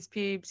teeth with his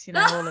pubes,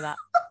 all of that.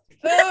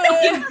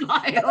 Fucking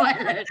vile,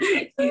 Ellen.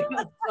 You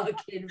are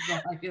fucking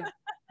vile.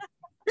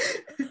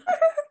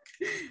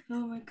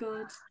 Oh my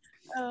god.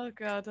 Oh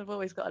God, I've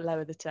always got to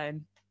lower the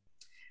tone.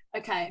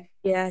 Okay.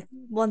 Yeah,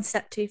 one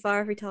step too far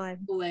every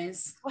time.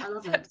 Always. I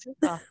love Step it. too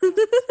far.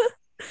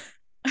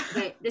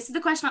 Okay, this is the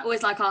question I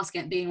always like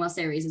asking at Being Well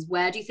series is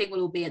where do you think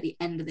we'll all be at the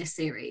end of this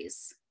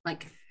series?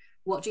 Like,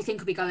 what do you think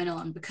will be going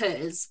on?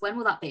 Because when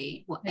will that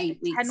be? What, 8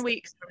 weeks? 10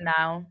 weeks from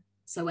now.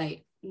 So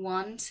wait,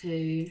 1,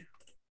 2.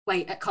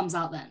 Wait, it comes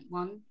out then.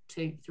 1,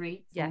 2, 3.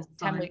 4, Yes,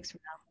 10 5, weeks from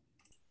now.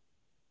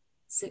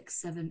 6,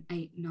 7,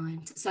 8,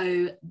 9.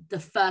 So the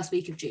first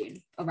week of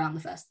June, around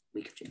the first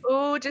week of June.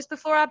 Oh, just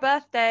before our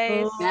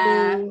birthdays.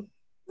 Yeah.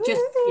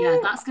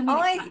 That's gonna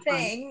be I exciting.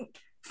 think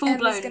Full Emma's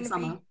blown gonna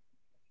summer. be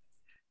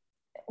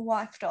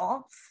wiped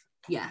off.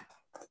 Yeah.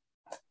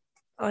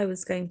 I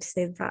was going to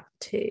say that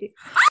too.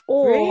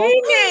 Or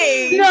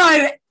Really?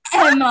 No,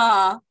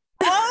 Emma.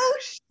 Oh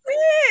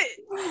shit!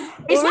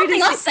 It's Or one in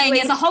thing a us saying it,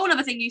 it's a situation- whole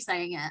other thing you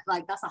saying it.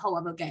 Like that's a whole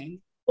other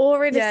game.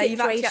 or in Yeah, a you've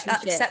actually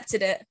situation.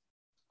 accepted it.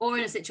 Or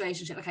in a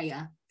situationship. Okay,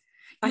 yeah.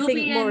 I You'll think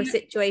be more a in-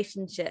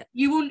 situationship.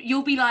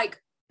 You'll be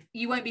like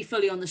you won't be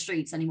fully on the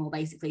streets anymore,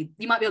 basically.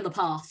 You might be on the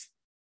path.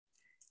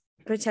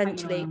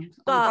 Potentially. Hanging around.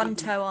 But One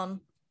toe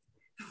on.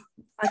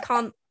 I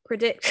can't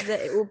predict that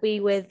it will be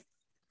with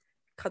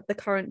the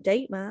current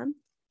date man.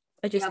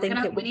 I just think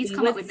it we would need be to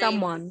come up with with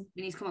someone. names.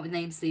 We need to come up with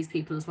names for these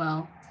people as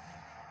well.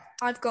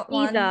 I've got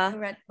one. Either.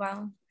 Red.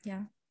 Well,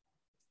 yeah.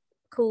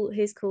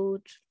 Who's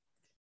called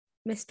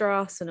Mr.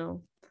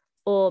 Arsenal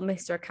or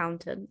Mr.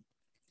 Accountant.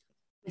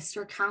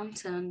 Mr.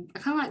 Accountant. I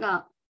kind of like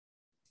that.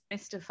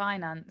 Mr.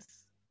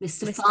 Finance.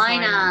 Mr. Mr.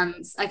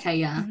 Finance. Okay,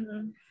 yeah.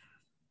 Mhm.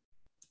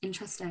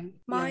 Interesting.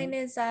 Mine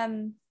is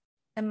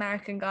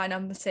American Guy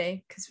number 2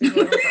 because we've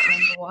all got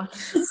number 1.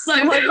 So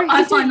really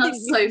I don't find think that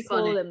you so can call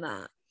funny. him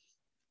that.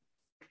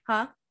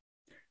 Huh?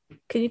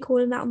 Can you call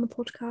him that on the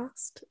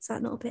podcast? Is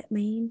that not a bit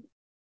mean?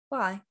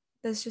 Why?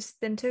 There's just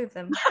been 2 of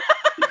them.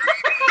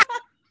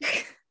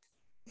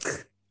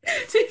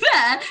 To be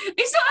fair,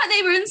 it's not like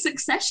they were in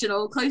succession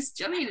or close.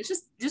 Do you know what I mean? It's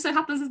just so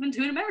happens there's been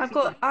 2 in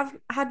America. I've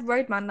had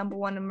Roadman number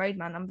 1 and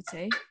Roadman number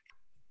 2.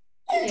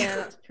 Yeah,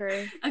 that's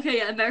true. Okay,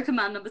 yeah, American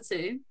Man number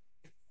 2.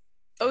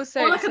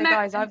 Also, Or like so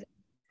guys,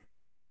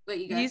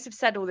 Wait, you go. you have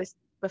said all this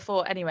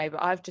before anyway,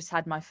 but I've just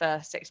had my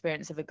first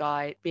experience of a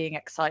guy being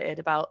excited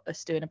about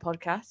us doing a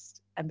podcast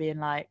and being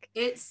like,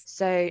 It's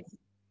so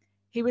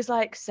he was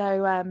like,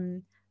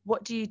 so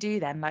what do you do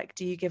then? Like,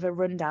 do you give a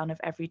rundown of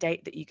every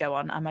date that you go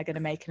on? Am I going to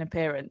make an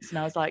appearance? And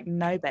I was like,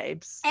 no,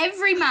 babes.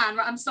 every man,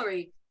 right? I'm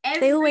sorry.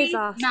 Every always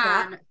ask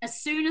man, that.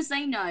 as soon as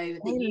they know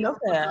that They you have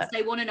a love podcast, it.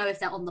 they want to know if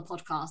they're on the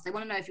podcast. They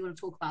want to know if you want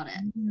to talk about it.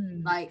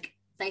 Mm. Like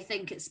they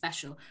think it's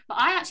special. But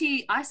I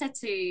said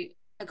to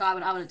a guy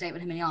when I went on a date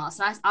with him and he asked,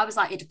 and I was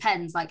like, it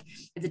depends. Like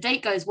if the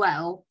date goes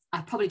well,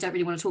 I probably don't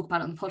really want to talk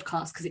about it on the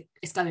podcast because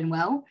it's going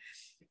well.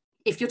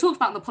 If you're talking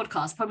about it on the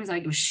podcast, probably I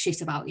don't give a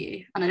shit about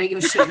you, and I don't give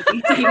a shit what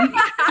you think.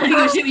 I don't give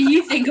a shit what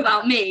you think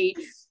about me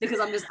because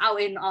I'm just out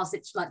in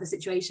the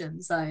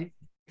situation. So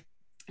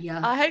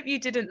yeah. I hope you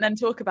didn't then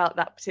talk about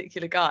that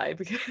particular guy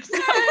because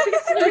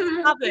that would be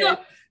so savage.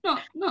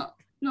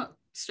 not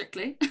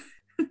strictly.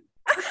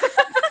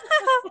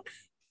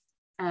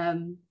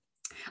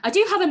 I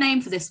do have a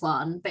name for this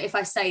one, but if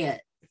I say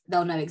it,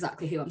 they'll know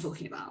exactly who I'm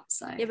talking about.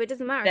 So Yeah, but it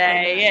doesn't matter. if I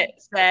Say it,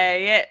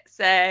 say it,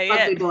 say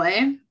Ugly it.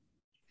 boy.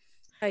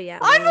 Oh yeah.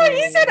 I thought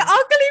you said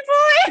ugly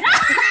boy.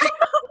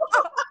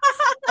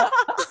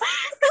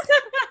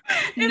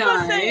 No, If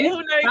I say it, he'll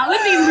know that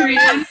would be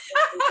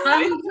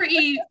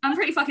exactly. rude. I'm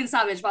pretty fucking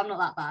savage, but I'm not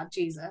that bad.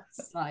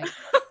 Jesus, like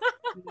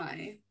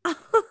no.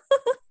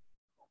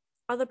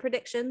 Other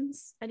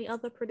predictions? Any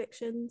other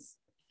predictions?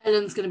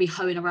 Ellen's gonna be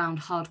hoeing around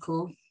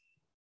hardcore.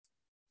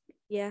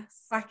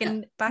 Yes. Back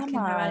in her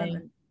Why?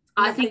 element.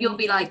 I think you'll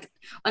be like,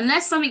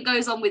 unless something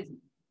goes on with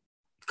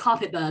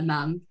Carpet Burn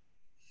Man.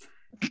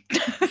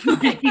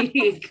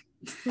 Like,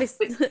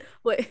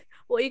 Wait,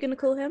 what are you going to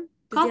call him?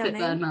 Does he have a Carpet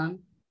name? Burn Man.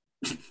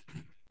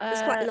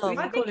 It's quite long. We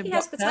I can call think him he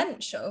has Doctor.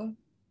 potential.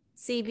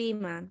 CB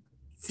man.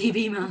 CB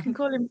We Man. can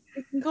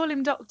call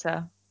him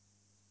Doctor.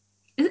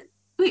 Wait,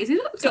 is he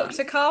a doctor?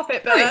 Dr.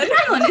 Carpet Wait, hang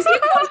on, is he a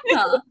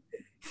doctor?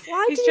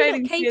 Why He's do you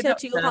training not to be a cater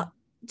to your doctor.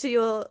 to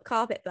your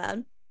carpet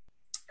burn?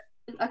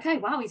 Okay,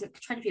 wow, he's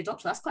training to be a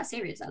doctor. That's quite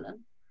serious, Ellen.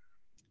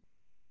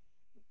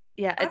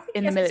 Yeah, I think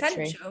in he the has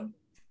military. potential.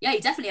 Yeah, he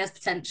definitely has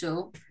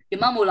potential. Your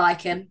mum will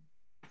like him.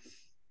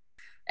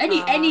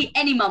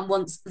 Any mum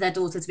wants their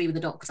daughter to be with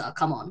a doctor.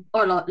 Come on,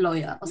 or a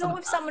lawyer, or Not something.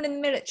 with someone in the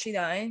military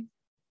though.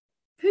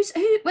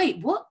 Who? Wait,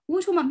 what? What are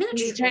you talking about?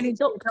 Military? He's training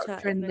to be a Doctor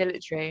doctor in the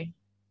military.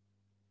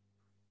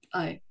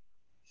 Oh,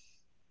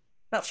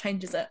 That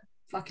changes it.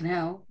 fucking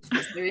hell! It's a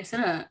bit serious,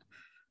 isn't it?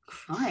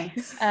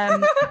 Christ.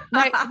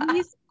 No,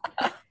 he's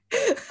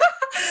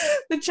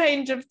The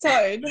change of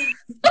tone.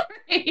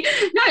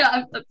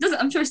 No,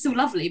 I'm sure it's still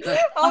lovely, but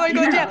Oh my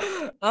god, hell.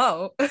 yeah.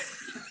 Oh.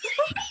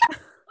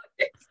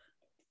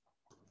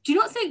 Do you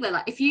not think that,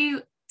 like, if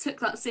you took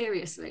that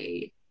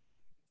seriously,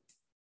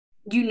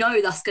 you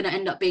know that's going to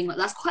end up being like,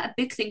 that's quite a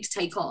big thing to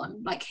take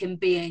on, like him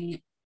being,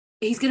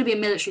 he's going to be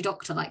a military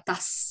doctor, like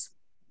that's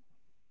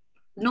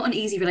not an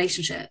easy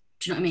relationship.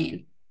 Do you know what I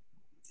mean?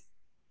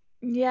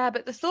 yeah,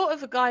 but the thought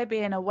of a guy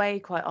being away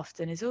quite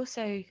often is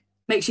also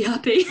Makes you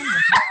happy.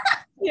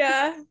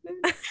 Yeah.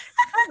 kind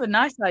of a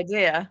nice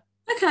idea.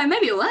 Okay,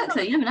 maybe it'll work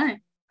then, you never know.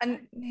 And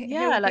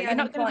Yeah, like you're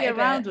not going to be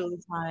around all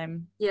the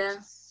time. Yeah.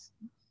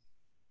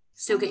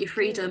 Still get your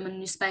freedom and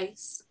your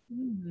space.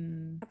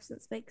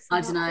 Absence makes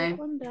I the don't heart know.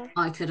 wonder.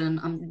 I couldn't.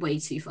 I'm way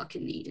too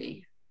fucking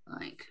needy.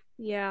 Like,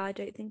 Yeah, I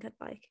don't think I'd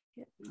like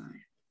it. no.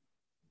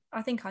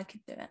 I think I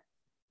could do it.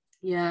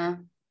 Yeah.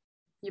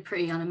 You're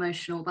pretty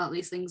unemotional about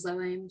these things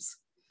though, Ames.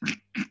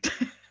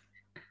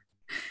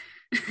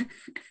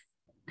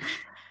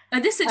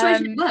 And this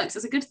situation works.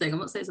 It's a good thing. I'm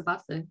not saying it's a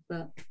bad thing,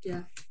 but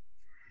yeah.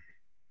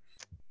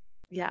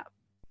 Yeah.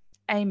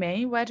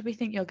 Amy, where do we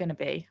think you're going to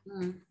be?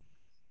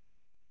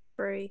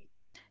 Free.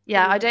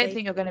 Yeah, I Yeah, don't they-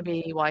 think you're going to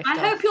be wifed I off.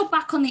 hope you're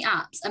back on the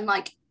apps and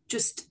like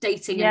just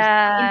dating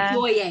Yeah. and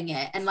enjoying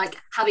it and like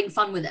having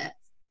fun with it.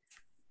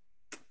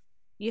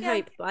 You Yeah.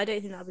 hope, but I don't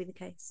think that'll be the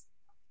case.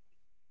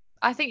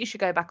 I think you should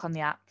go back on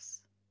the apps.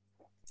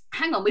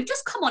 Hang on, we've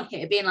just come on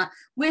here being like,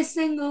 we're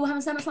single,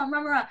 having so much fun, rah,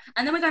 rah, rah.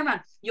 And then we're going around,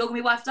 you're gonna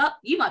be wifed up,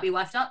 you might be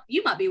wifed up,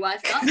 you might be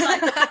wifed up.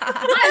 Like, guys,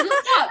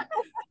 what's up?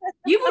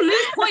 You will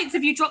lose points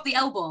if you drop the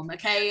L bomb,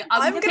 okay?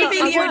 I'm will going to be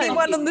pick the up only on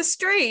one you. on the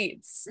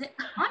streets.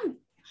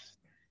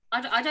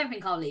 I don't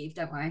think I'll leave,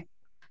 don't worry.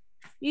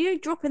 You know,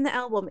 dropping the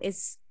album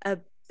is a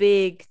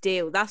big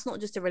deal. That's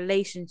not just a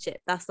relationship.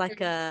 That's like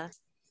a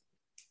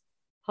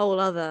whole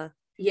other.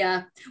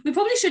 Yeah, we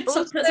probably should put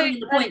something in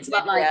the points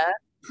about like, Lydia,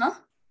 huh?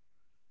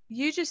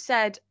 you just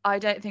said, I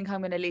don't think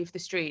I'm going to leave the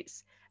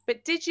streets.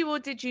 But did you or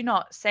did you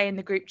not say in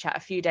the group chat a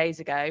few days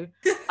ago,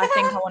 I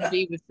think I want to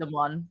be with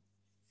someone?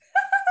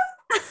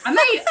 I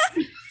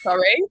may,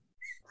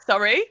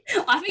 Sorry.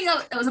 I think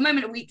that was a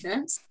moment of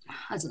weakness.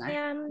 I don't know.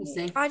 Yeah, We'll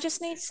see. I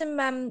just need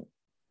some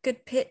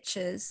good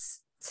pictures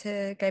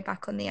to go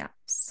back on the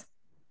apps.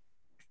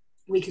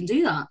 We can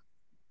do that.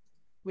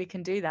 We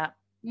can do that.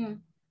 Mm.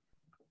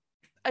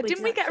 We Didn't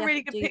can we get a actually really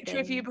have good to do picture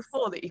of you things.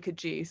 before that you could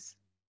juice?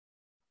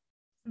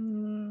 I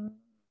don't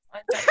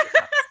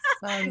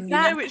think that's, You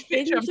know which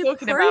picture I'm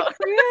talking about.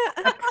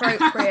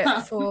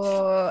 appropriate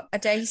for a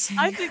dating.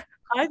 I think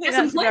Get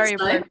some that's very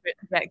points, though. appropriate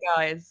to get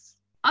guys.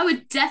 I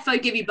would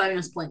defo give you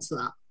bonus points for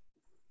that.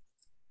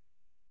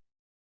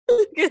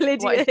 Lydia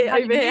What, if you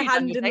had over your here nudes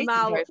on your handing them dating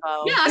out.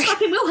 profile? Yeah, I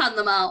fucking will hand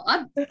them out.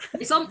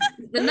 It's on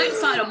the note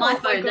side on my Oh my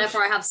phone, gosh.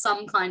 therefore I have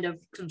some kind of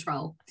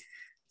control.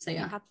 So You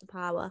yeah. have the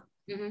power.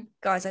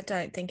 Guys, I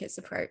don't think it's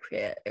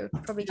appropriate. It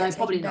would probably No, get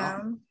probably taken not.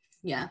 down.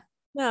 Yeah.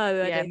 No,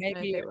 I Yeah, don't maybe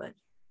think you- it would.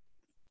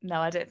 No,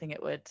 I don't think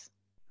it would.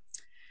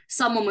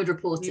 Someone would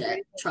report You it,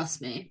 really-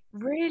 trust me.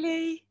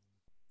 Really?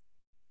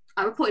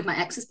 I reported my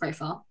ex's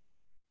profile.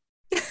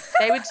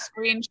 They would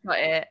screenshot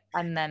it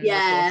and then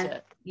Yeah. report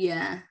it.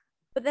 Yeah.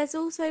 But there's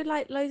also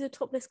like loads of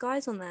topless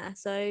guys on there,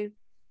 so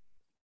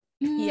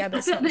Yeah, but I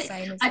it's feel- not the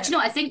same, is do it? you know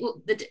what? I think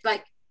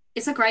like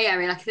it's a grey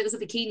area. Like if it was a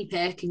bikini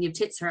pic and your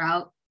tits are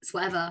out, it's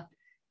whatever.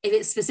 If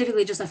it's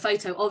specifically just a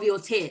photo of your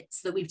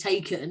tits that we've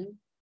taken,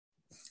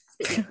 it's a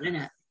bit different,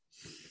 isn't it?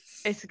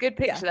 It's a good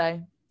picture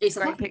though. It's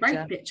a Great fucking picture.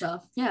 great picture.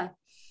 Yeah.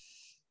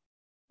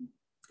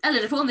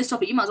 Ellen, if we're on this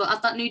topic, you might as well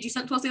add that nude you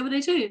sent to us the other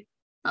day too.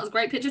 That was a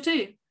great picture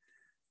too.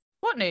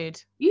 What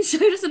nude? You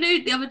showed us a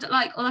nude the other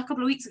like a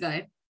couple of weeks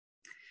ago.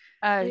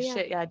 Oh yeah.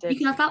 shit, yeah, I You did.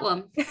 can have that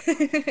one.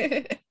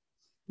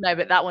 No,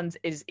 but that one's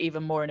is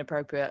even more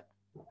inappropriate.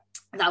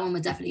 That one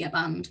would definitely get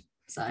banned.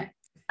 So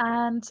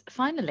And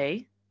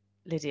finally,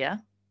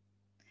 Lydia.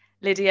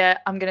 Lydia,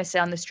 I'm gonna stay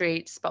on the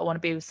streets, but I want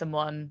to be with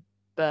someone,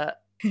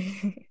 but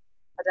I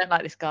don't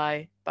like this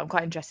guy, but I'm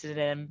quite interested in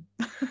him.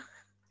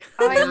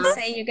 I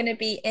say you're going to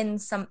be in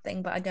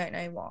something, but I don't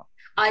know what.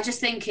 I just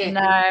think it. No,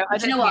 I Do you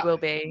don't know think what? it will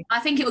be. I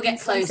think it will get In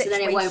some close, and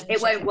then it won't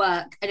situationship.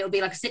 work, and it will be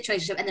like a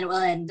situation, and then it will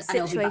end. And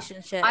it'll be back.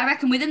 situationship. I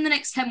reckon within the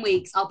next 10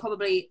 weeks, I'll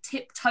probably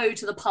tiptoe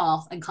to the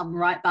path and come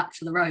right back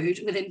to the road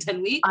within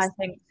 10 weeks. I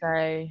think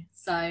so.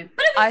 So,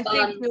 but it'll be I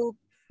fun. think you'll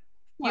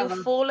Whatever.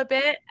 fall a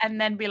bit and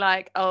then be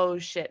like, oh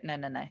shit, no.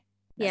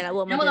 Yeah, like, what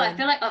You am know I what? I doing?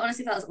 feel like I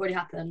honestly feel that's already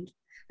happened.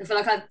 I feel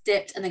like I've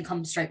dipped and then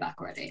come straight back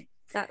already.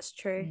 That's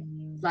true.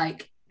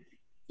 Like,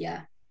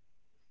 yeah,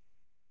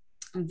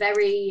 I'm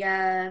very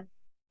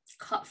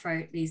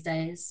cutthroat these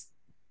days.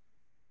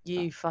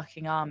 You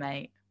fucking are,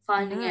 mate.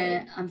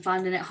 I'm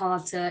finding it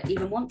hard to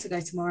even want to go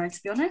tomorrow, to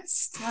be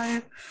honest.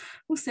 So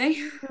we'll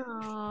see.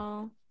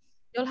 Oh,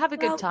 You'll have a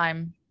Well, good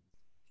time.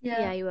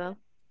 yeah, you will.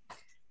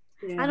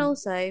 Yeah. And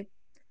also,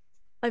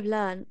 I've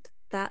learned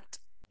that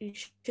you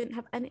shouldn't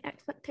have any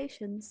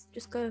expectations.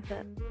 Just go with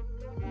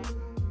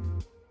it.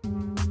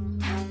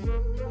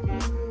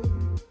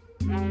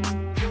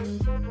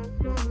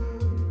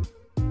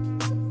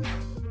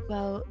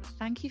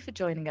 thank you for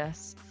joining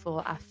us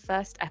for our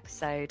first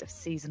episode of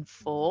season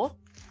 4.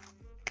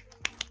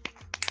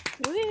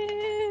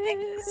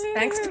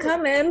 Thanks for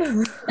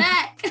coming.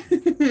 Back.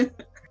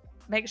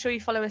 Make sure you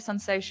follow us on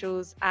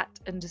socials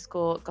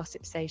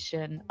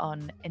 @_gossipstation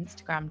on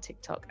Instagram,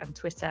 TikTok, and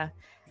Twitter.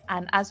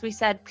 And as we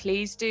said,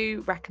 please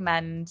do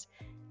recommend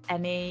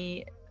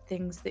any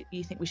things that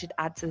you think we should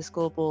add to the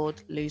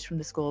scoreboard, lose from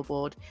the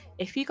scoreboard.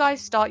 If you guys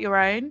start your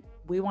own,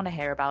 we want to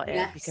hear about it.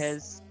 Yes.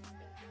 Because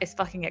it's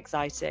fucking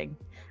exciting.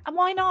 And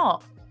why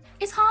not?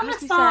 It's harmless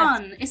As we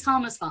fun. It's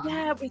harmless fun.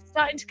 Yeah, we're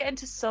starting to get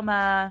into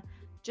summer.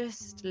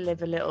 Just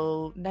live a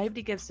little.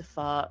 Nobody gives a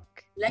fuck.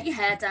 Let your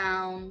hair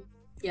down.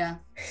 Yeah.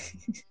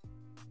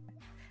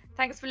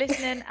 Thanks for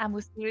listening, and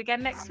we'll see you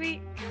again next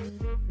week.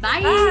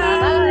 Bye.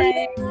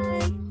 Bye.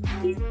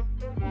 Bye.